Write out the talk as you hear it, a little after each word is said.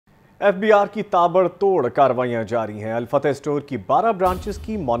FBR की ताबड़तोड़ कार्रवाइयां जारी हैं। अल फतह स्टोर की 12 ब्रांचेस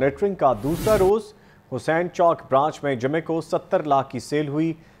की मॉनिटरिंग का दूसरा रोज। हुसैन चौक ब्रांच में जुमे को 70 लाख की सेल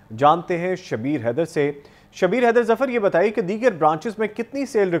हुई। जानते हैं शबीर हैदर से। शबीर हैदर जफर, ये बताइए कि दीगर ब्रांचेस में कितनी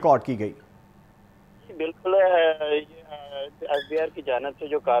सेल रिकॉर्ड की गई? बिल्कुल FBR की जानिब से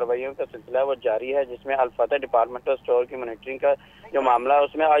जो कार्रवाइयों का सिलसिला है वो जारी है, जिसमें अल फतह डिपार्टमेंटल स्टोर की मॉनिटरिंग का जो मामला है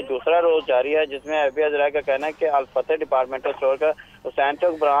उसमें आज दूसरा रोज जारी है, जिसमें FBR जरा का कहना है कि अल फतह डिपार्टमेंटल स्टोर का हुसैन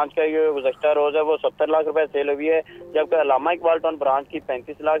चौक ब्रांच का ये गुज़श्ता रोज है वो 70 लाख रुपए सेल हुई है, जबकि अल्लामा इकबाल टाउन ब्रांच की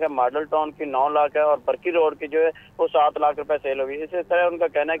 35 लाख है, मॉडल टाउन की 9 लाख है और बरकी रोड की जो है वो 7 लाख रुपए सेल हुई है। इसी तरह उनका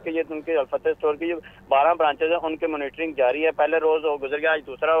कहना है कि ये उनके अल फतह स्टोर की जो 12 ब्रांचेज है उनकी मॉनिटरिंग जारी है। पहले रोज गुजर गया, आज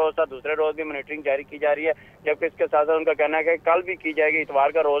दूसरा रोज था, दूसरे रोज भी मॉनिटरिंग जारी की जा रही है, जबकि इसके साथ साथ उनका कहना है कि कल भी की जाएगी,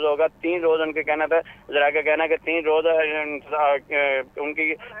 इतवार का रोज होगा। 3 रोज उनके कहना था, जरा का कहना है कि 3 रोज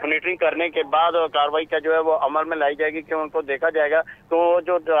उनकी मॉनिटरिंग करने के बाद कार्रवाई का जो है वो अमल में लाई जाएगी, कि उनको देखा जाएगा तो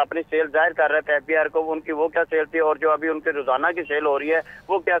जो अपनी सेल जाहिर कर रहे थे FBR को, उनकी वो क्या सेल थी और जो अभी उनके रोजाना की सेल हो रही है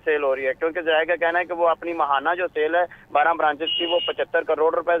वो क्या सेल हो रही है। क्योंकि जरा का कहना है कि वो अपनी माहाना जो सेल है 12 ब्रांचेस की वो 75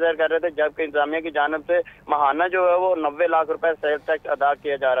 करोड़ रुपए जाहिर कर रहे थे, जबकि इंतजामिया की जानिब से माहाना जो है वो 90 लाख रुपए सेल टैक्स अदा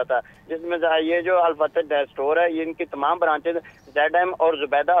किया जा रहा था, जिसमें ये जो अल फतह स्टोर है ये इनकी तमाम ब्रांचेज ZM और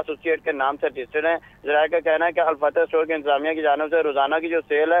जुबैदा एसोसिएट के नाम से रजिस्टर्ड हैं। जरा का कहना है कि अल फतह स्टोर के इंतजामिया की जानिब से रोजाना की जो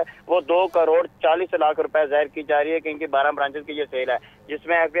सेल है वो 2 करोड़ 40 लाख रुपए जाहिर की जा रही है कि इनकी 12 ब्रांचेस की ये सेल है,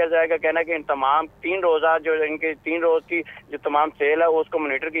 जिसमें FBR जरा का कहना है कि इन तमाम 3 रोजा जो इनके 3 रोज की जो तमाम सेल है उसको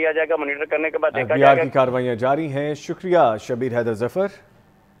मॉनिटर किया जाएगा। मॉनिटर करने के बाद देखा जाएगा। FBR की कार्रवाइयां जारी हैं। शुक्रिया शबीर हैदर जफर।